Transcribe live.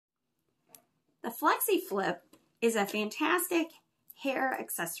The Flexi Flip is a fantastic hair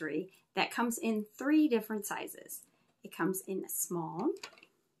accessory that comes in 3 different sizes. It comes in a small,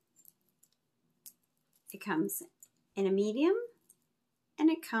 it comes in a medium, and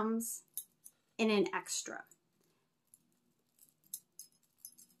it comes in an extra.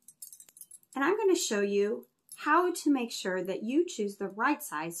 And I'm going to show you how to make sure that you choose the right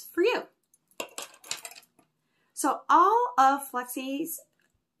size for you. So all of Flexi's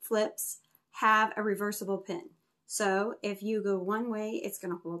Flips have a reversible pin. So if you go one way, it's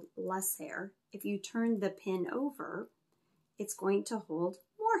going to hold less hair. If you turn the pin over, it's going to hold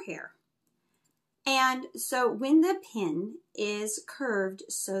more hair. And so when the pin is curved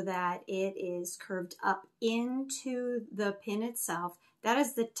so that it is curved up into the pin itself, that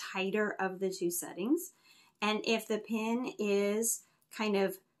is the tighter of the 2 settings. And if the pin is kind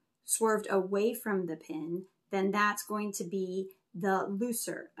of swerved away from the pin, then that's going to be the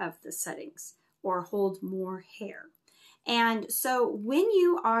looser of the settings, or hold more hair. And so when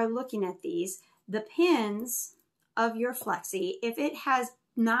you are looking at these, the pins of your Flexi, if it has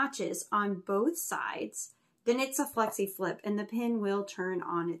notches on both sides, then it's a Flexi Flip and the pin will turn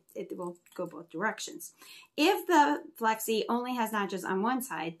on, it will go both directions. If the Flexi only has notches on one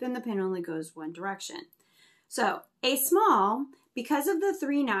side, then the pin only goes one direction. So a small, because of the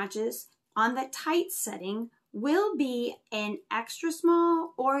 3 notches on the tight setting, will be an extra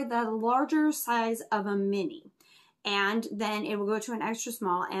small or the larger size of a mini. And then it will go to an extra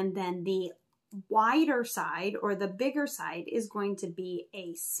small, and then the wider side or the bigger side is going to be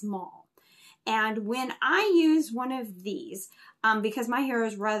a small. And when I use one of these, because my hair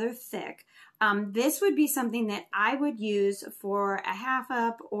is rather thick, this would be something that I would use for a half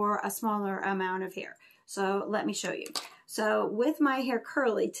up or a smaller amount of hair. So let me show you. So with my hair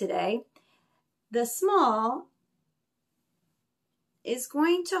curly today, the small is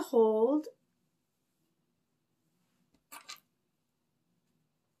going to hold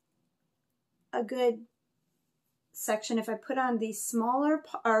a good section. If I put on the smaller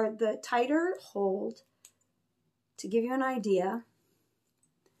or the tighter hold, to give you an idea,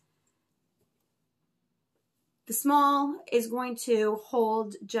 the small is going to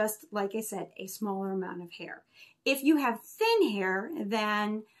hold, just like I said, a smaller amount of hair. If you have thin hair,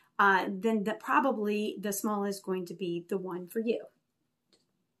 then probably the small is going to be the one for you.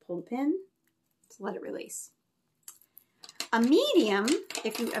 Pull the pin, to let it release. A medium,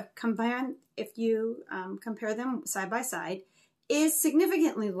 if you compare them side by side, is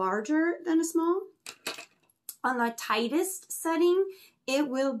significantly larger than a small. On the tightest setting, it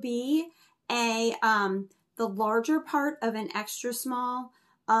will be the larger part of an extra small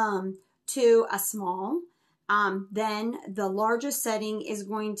to a small. Then the largest setting is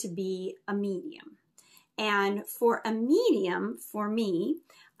going to be a medium. And for a medium, for me,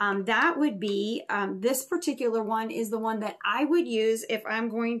 that would be, this particular one is the one that I would use if I'm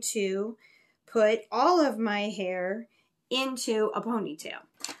going to put all of my hair into a ponytail.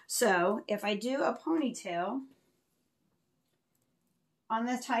 So if I do a ponytail on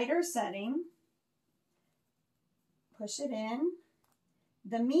the tighter setting, push it in,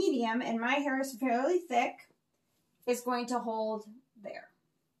 the medium, and my hair is fairly thick, is going to hold there.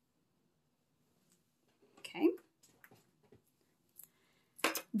 Okay.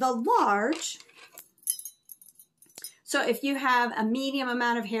 The large, so if you have a medium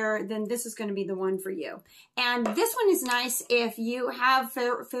amount of hair, then this is going to be the one for you. And this one is nice if you have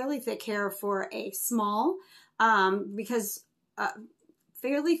fairly thick hair for a small, because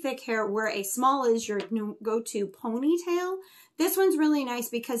fairly thick hair where a small is your go-to ponytail. This one's really nice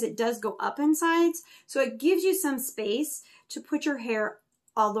because it does go up in sides, so it gives you some space to put your hair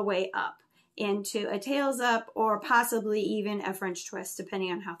all the way up into a tails up, or possibly even a French twist,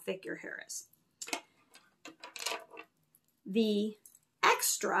 depending on how thick your hair is. The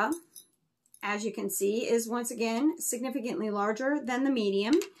extra, as you can see, is once again significantly larger than the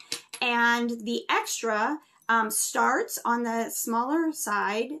medium, and the extra starts on the smaller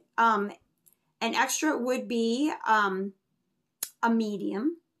side. An extra would be a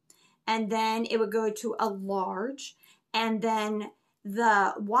medium, and then it would go to a large, and then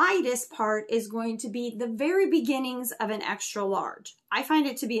the widest part is going to be the very beginnings of an extra large. I find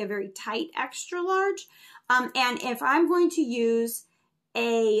it to be a very tight extra large. And if I'm going to use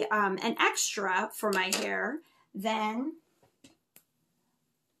an extra for my hair, then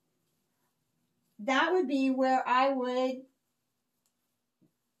that would be where I would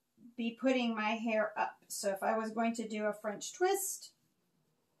be putting my hair up. So if I was going to do a French twist,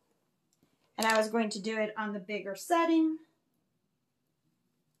 and I was going to do it on the bigger setting,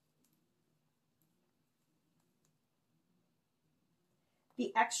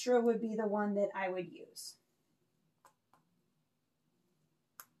 The extra would be the one that I would use.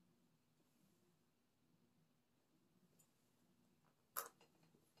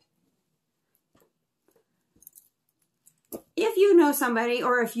 If you know somebody,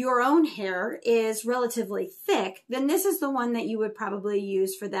 or if your own hair is relatively thick, then this is the one that you would probably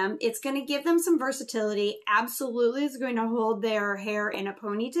use for them. It's going to give them some versatility. Absolutely, it's going to hold their hair in a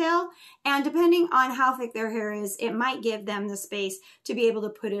ponytail. And depending on how thick their hair is, it might give them the space to be able to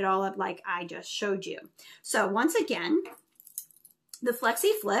put it all up like I just showed you. So once again, the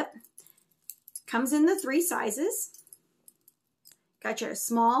Flexi Flip comes in the 3 sizes. Got your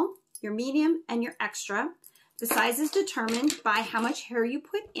small, your medium, and your extra. The size is determined by how much hair you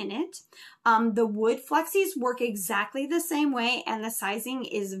put in it. The wood Flexis work exactly the same way, and the sizing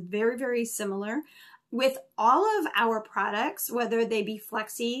is very, very similar. With all of our products, whether they be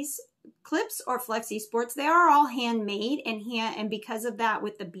Flexis clips or Flexi Sports, they are all handmade, and because of that,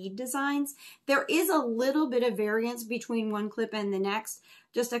 with the bead designs, there is a little bit of variance between one clip and the next.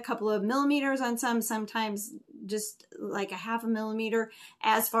 Just a couple of millimeters on some, sometimes just like a half a millimeter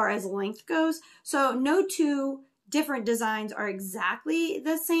as far as length goes. So no two different designs are exactly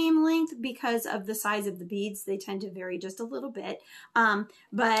the same length because of the size of the beads. They tend to vary just a little bit.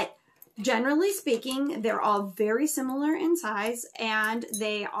 But generally speaking, they're all very similar in size, and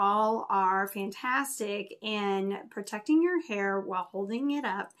they all are fantastic in protecting your hair while holding it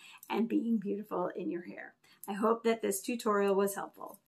up and being beautiful in your hair. I hope that this tutorial was helpful.